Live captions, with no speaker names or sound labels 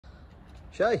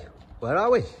Shay, where are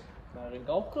we? Marine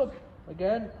Golf Club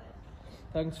again.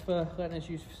 Thanks for letting us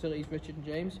use facilities, Richard and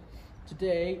James.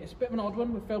 Today it's a bit of an odd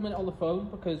one. We're filming it on the phone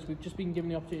because we've just been given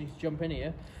the opportunity to jump in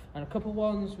here, and a couple of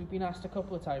ones we've been asked a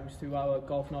couple of times through our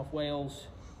Golf North Wales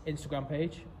Instagram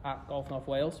page at Golf North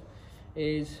Wales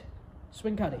is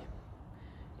swing caddy.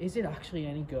 Is it actually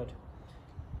any good?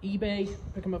 eBay,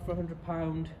 pick them up for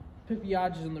 £100. Put the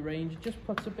yardages on the range. It just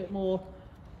puts a bit more.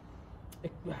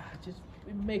 It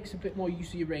makes a bit more use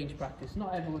of your range practice.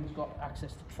 Not everyone's got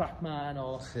access to TrackMan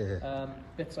or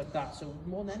bits like that. So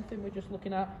more than anything, we're just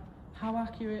looking at how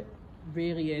accurate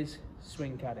really is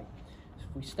swing caddy. So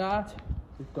if we start,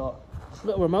 we've got a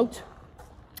little remote.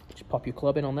 Just pop your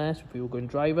club in on there. So if we were going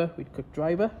driver, we'd click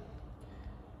driver.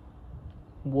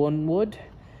 One wood.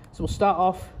 So we'll start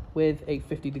off with a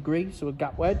 50°, so a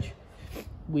gap wedge.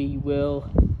 We will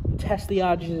test the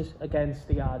yardages against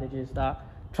the yardages that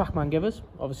TrackMan give us.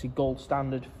 Obviously gold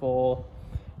standard for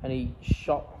any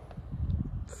shot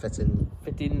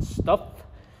fitting stuff.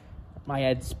 My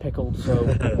head's pickled, so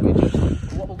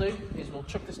what we'll do is we'll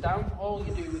chuck this down. All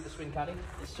you do with the swing caddy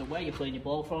is to where you're playing your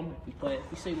ball from. If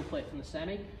we say we'll play it from the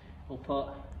semi, we'll put,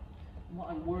 what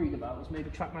I'm worried about is maybe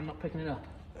TrackMan not picking it up.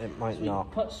 It might so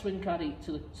not. Put swing caddy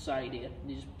to the side here,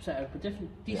 and you just set up a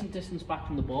decent distance back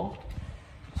from the ball.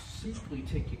 Simply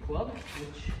take your club,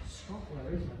 which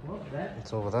where is my club? There.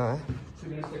 It's over there. So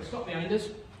we're going to stick Scott behind us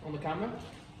on the camera.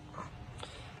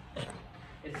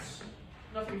 It's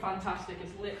nothing fantastic,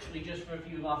 it's literally just for a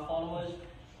few of our followers.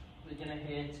 We're going to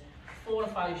hit 4 or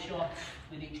 5 shots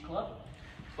with each club,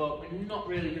 but we're not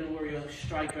really going to worry about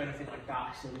strike or anything like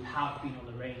that. So we have been on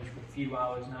the range for a few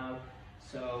hours now,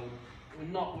 so we're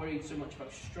not worried so much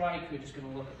about strike. We're just going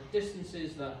to look at the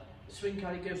distances that the swing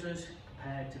caddy gives us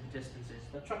compared to the distances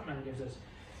that TrackMan gives us.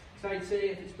 So I'd say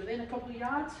if it's within a couple of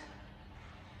yards,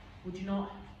 would you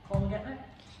not call and get it?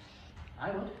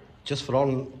 I would. Just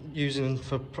for using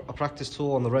for a practice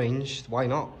tool on the range, why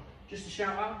not? Just a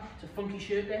shout out to Funky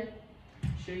Shirt Day.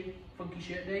 Funky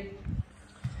Shirt Day.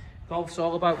 Golf's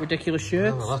all about ridiculous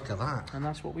shirts. Oh, look at that. And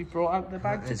that's what we brought out of the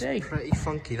bag today. It's pretty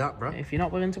funky, that, bro. If you're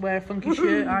not willing to wear a funky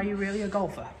shirt, are you really a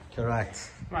golfer?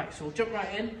 Correct. Right, so we'll jump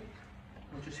right in.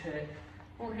 We'll just hit,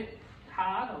 won't hit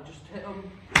hard, I'll just hit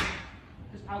them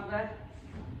just out there.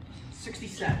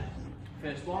 67.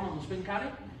 First one on the swing caddy.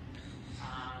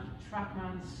 And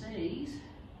TrackMan says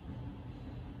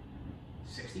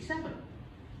 67.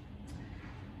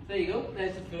 There you go,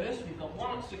 there's the first. We've got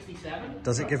one at 67.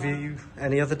 Does it give you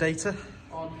any other data?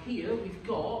 On here, we've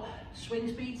got swing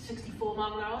speed, 64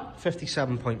 mph.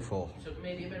 57.4. So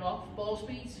maybe a bit off. Ball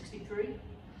speed, 63.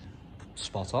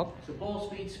 Spot on. So ball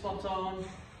speed, spot on.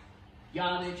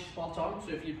 Yardage, spot on.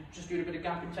 So if you're just doing a bit of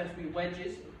gap and test for your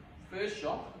wedges, first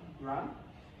shot, ran.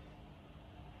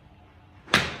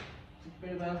 A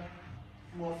bit of a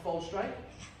more full strike.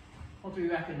 What do we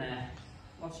reckon there?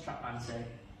 What's TrackMan say?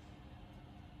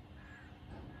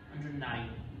 109.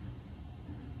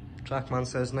 TrackMan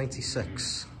says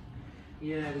 96.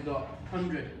 Yeah, we got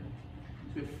 100.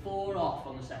 So we're 4 off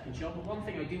on the second shot. But one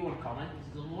thing I do want to comment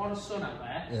is there's a lot of sun out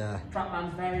there. Yeah.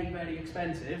 TrackMan's very, very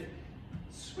expensive.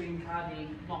 Swing caddy,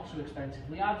 not so expensive.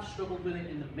 We have struggled with it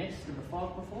in the mist and the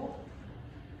fog before,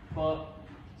 but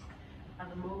at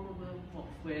the moment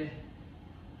we're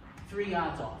 3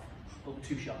 yards off over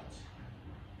 2 shots.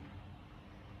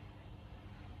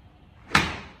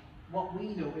 What we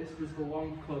noticed was the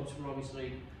long clubs were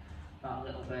obviously that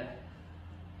little bit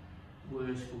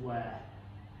worse for wear.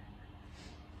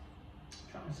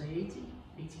 Trying to say 80,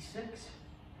 86,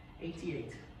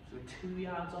 88. So we're 2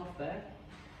 yards off there.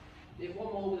 Did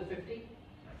one more with a 50.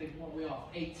 I think what we're off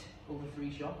 8 over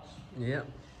 3 shots. Yep.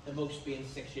 The most being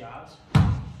 6 yards.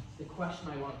 The question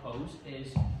I want to pose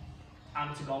is,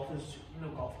 amateur golfers, no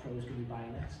golf pros going to be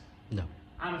buying this. No.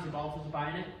 Amateur golfers are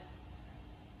buying it.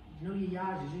 You know your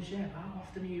yardages, yeah. How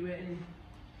often are you hitting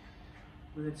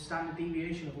with a standard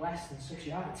deviation of less than 6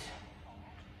 yards?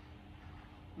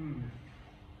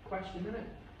 Question, isn't it?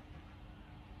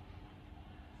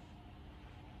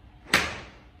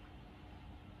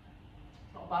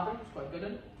 Not bad, it's quite good,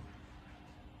 isn't it?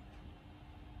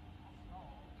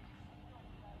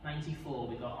 94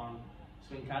 we got on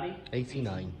swing caddy.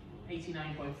 89.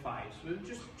 89.5, so we're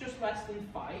just less than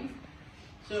 5.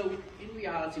 So in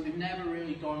reality, we've never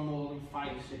really gone more than 5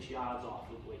 or 6 yards off,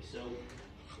 have we? So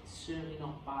it's certainly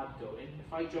not bad going.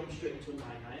 If I jump straight into a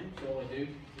 9-iron, so all I do,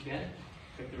 again,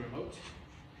 click the remote.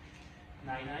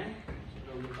 9-iron,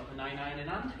 so we've got the 9-iron in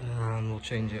hand. And we'll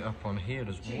change it up on here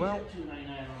as well. Change it to 9-iron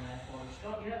on there for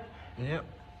Scott, yeah. Yep.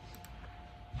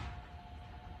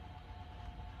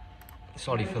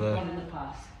 Sorry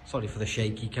for the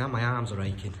shaky cam, my arms are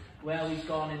aching. where we've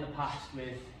gone in the past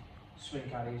with swing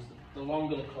caddies, the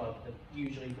longer the club,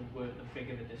 usually the work, the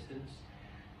bigger the distance.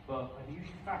 But I've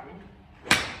usually found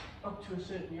up to a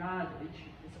certain yardage,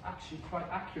 it's actually quite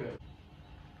accurate.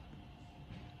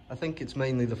 I think it's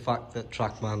mainly the fact that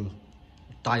TrackMan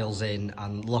dials in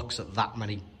and looks at that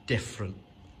many different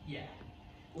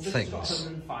Well, this things. has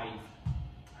got 105,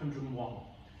 101,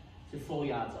 so 4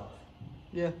 yards off.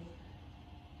 Yeah.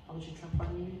 How much is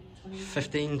TrackMan unit? 20?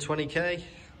 15, 20k.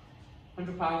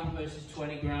 £100 versus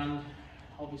 20 grand.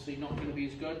 Obviously not going to be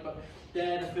as good, but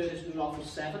there the furthest we got was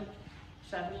 7 yards,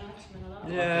 something like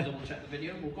that. Yeah. I'll have to double check the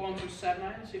video. We'll go on to 7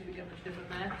 iron, see if we get much different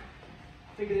there.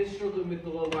 I think it is struggling with the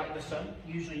low right of the sun.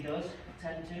 Usually does,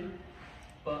 tend to,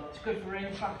 but it's good for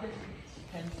range practice.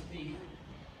 It tends to be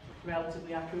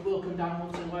relatively accurate. We'll come down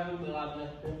once in a while. We'll have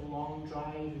a bit of a long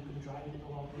drive. We can drive it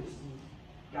along with some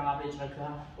garbage like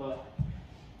that. But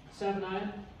 7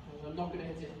 iron. I'm not going to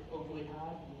hit it overly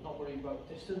hard. I'm not worried about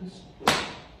distance.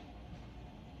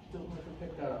 Don't know if I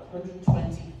picked that up.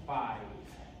 125.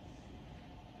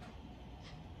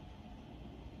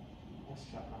 What's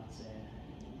TrackMan saying?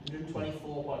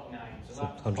 124.9. So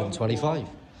that's 125.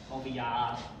 Of a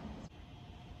yard.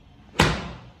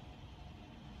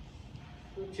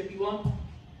 Good chippy one.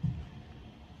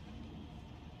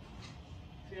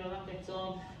 See how that gets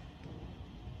on.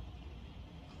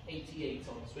 88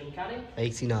 on the swing caddy.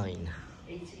 89.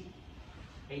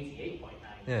 88.9.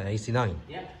 Yeah, 89.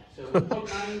 Yeah, so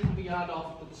 1.9 can be yard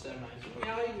off with the 7 iron. So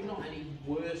you're not any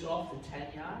worse off than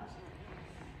 10 yards.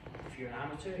 If you're an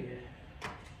amateur, you're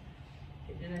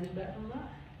hitting any better than that.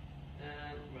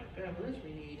 Right, bear with us,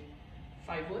 we need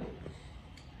 5 wood.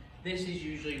 This is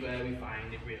usually where we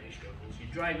find it really struggles.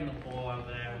 You're driving the ball out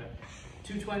there at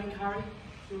 220 carry,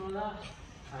 something like that.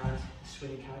 And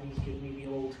swing caddies give me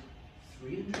the old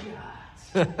 300 yards.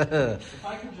 If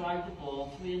I can drive the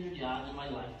ball 300 yards in my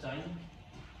lifetime,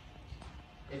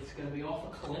 it's going to be off a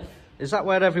cliff. Is that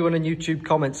where everyone in YouTube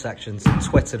comment sections and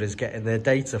Twitter is getting their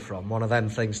data from? One of them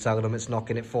things telling them it's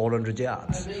knocking it 400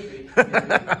 yards? Maybe. Well,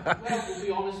 we'll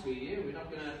be honest with you, we're not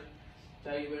going to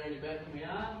tell you we're any better than we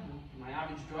are. My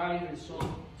average drive is sort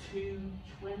of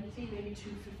 220, maybe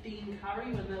 215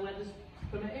 carry when the weather's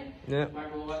permitting. Yeah. My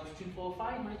roll out to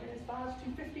 245, might get as far as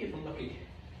 250 if I'm lucky.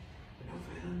 But no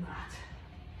further than that.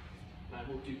 Now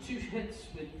we'll do 2 hits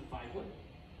with the 5 wood.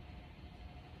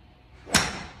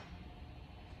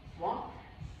 1.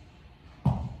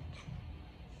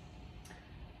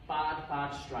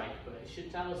 Bad strike, but it should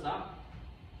tell us that.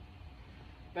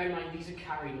 Bear in mind, these are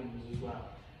carry numbers as well.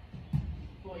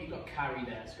 What you got carry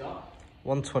there, Scott?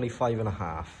 125 and a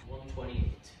half.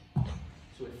 128.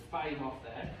 So with 5 off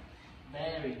there.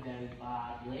 Very, very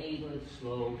bad. Laboured,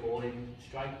 slow, boring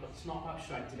strike, but it's not that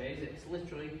strike today, is it? It's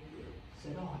literally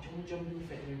said, oh, do you want to jump in the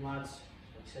fitting room, lads?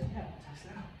 I said, yeah, test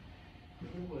it out.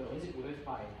 Well, is it worth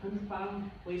buying? £100,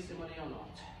 wasting money or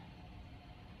not?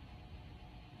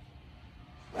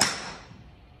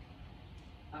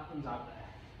 That one's out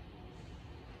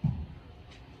there.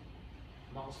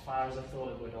 Not as far as I thought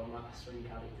it would on that swing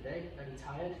caddy today. Very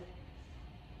tired.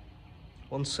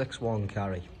 161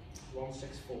 carry.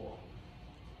 164.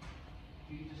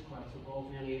 Jesus Christ, the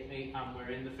ball's nearly hit me and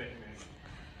we're in the fitting room.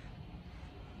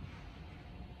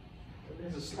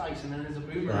 There's a slice and then there's a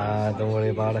boomerang. Don't worry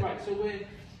about it. Right, so we're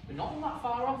not that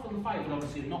far off on the 5, but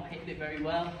obviously not hitting it very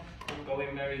well, not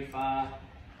going very far,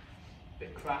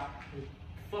 bit crap. The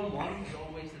fun one is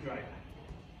always the driver.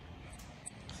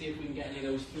 See if we can get any of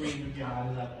those 300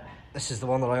 yards out there. This is the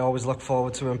one that I always look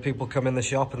forward to when people come in the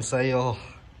shop and say, oh,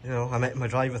 you know, I'm hitting my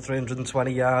driver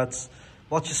 320 yards.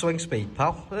 What's your swing speed,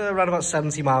 pal? Around about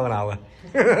 70 mile an hour.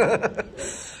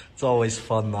 It's always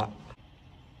fun, that.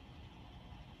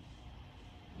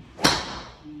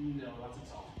 No, that's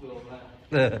a top goal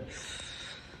there.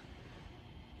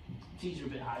 These are a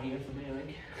bit higher for me, I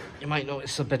think. You might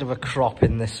notice a bit of a crop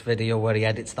in this video where he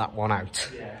edits that one out.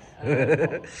 Yeah. How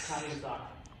is that?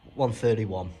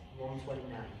 131.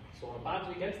 129. So on a bad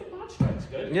weekend, the bad strike's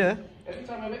good. Yeah. Every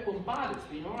time I've hit one bad, it's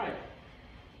been alright.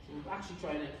 So we're actually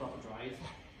trying to hit proper drive.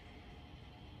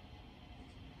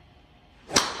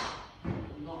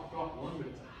 Not a proper one, but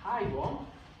it's a high one.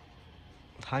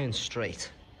 High and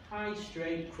straight. High,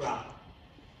 straight, crap.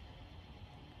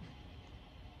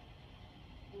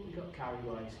 What we got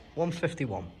carry-wise?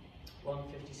 151.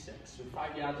 156, so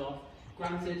 5 yards off.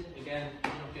 Granted, again, I'm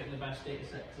not getting the best data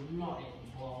set because I'm not hitting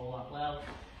the ball all that well.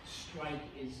 Strike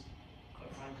is,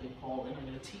 quite frankly, appalling. I'm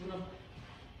going to tee one up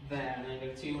there and then I'm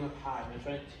going to tee one up high. I'm going to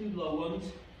try 2 low ones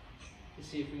to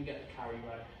see if we can get the carry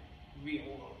right. Real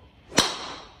low.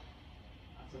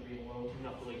 That's a real low,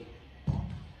 not believe.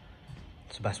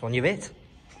 It's the best one you've hit.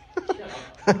 Shut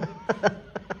up.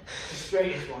 The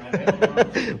straightest one ever.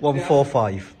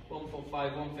 145.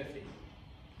 145, 150.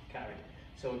 Carry.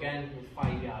 So again, we're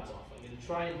 5 yards off. I'm going to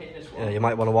try and hit this one. Yeah, you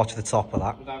might want to watch the top of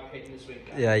that. Without hitting the swing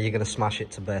guard. Yeah, you're going to smash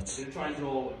it to bits. I'm going to try and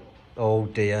draw one. Oh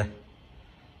dear.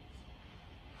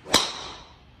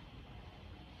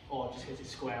 Or just hit it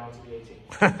square onto the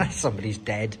 18. Somebody's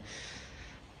dead.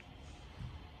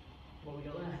 What we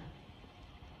got there?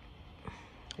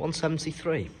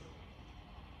 173.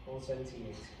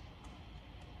 178.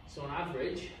 So on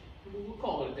average, we'll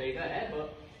call it a day there,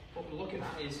 but what we're looking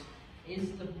at is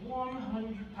the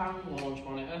 £100 launch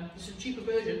monitor. This is a cheaper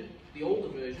version. The older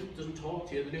version doesn't talk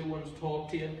to you. The new ones talk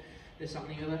to you. This, that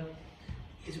and the other.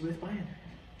 Is it worth buying?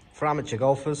 For amateur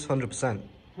golfers, 100%.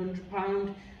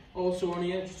 £100. Also on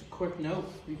here, just a quick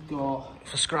note, we've got...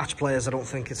 For scratch players, I don't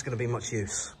think it's going to be much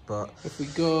use, but... If we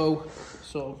go,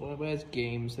 sort of, where's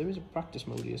games? There is a practice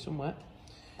mode here somewhere.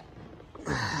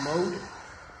 Mode.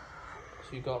 So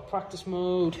we've got practice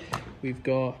mode, we've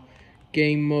got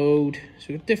game mode. So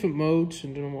we've got different modes. I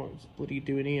don't know what bloody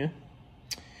doing here.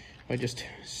 I just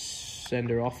send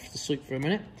her off to sleep for a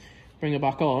minute, bring her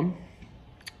back on.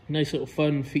 Nice little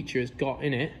fun feature it's got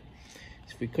in it.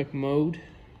 So if we click mode,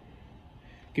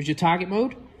 gives you target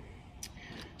mode.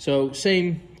 So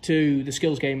same to the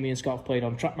skills game me and Scott have played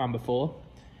on TrackMan before.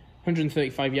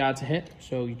 135 yards to hit,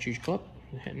 so you choose club,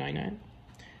 you hit 99.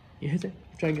 You hit it,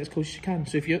 try and get as close as you can.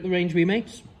 So if you're at the range we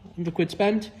mates, 100 quid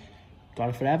spent, got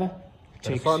it forever.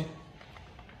 Takes fun.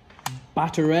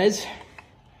 Batteries.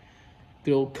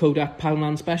 Good old Kodak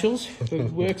Poundland specials,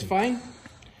 works fine.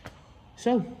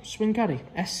 So, Swing Caddie,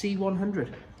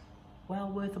 SC100. Well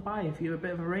worth a buy if you're a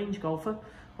bit of a range golfer,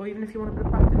 or even if you want a bit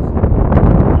of practice.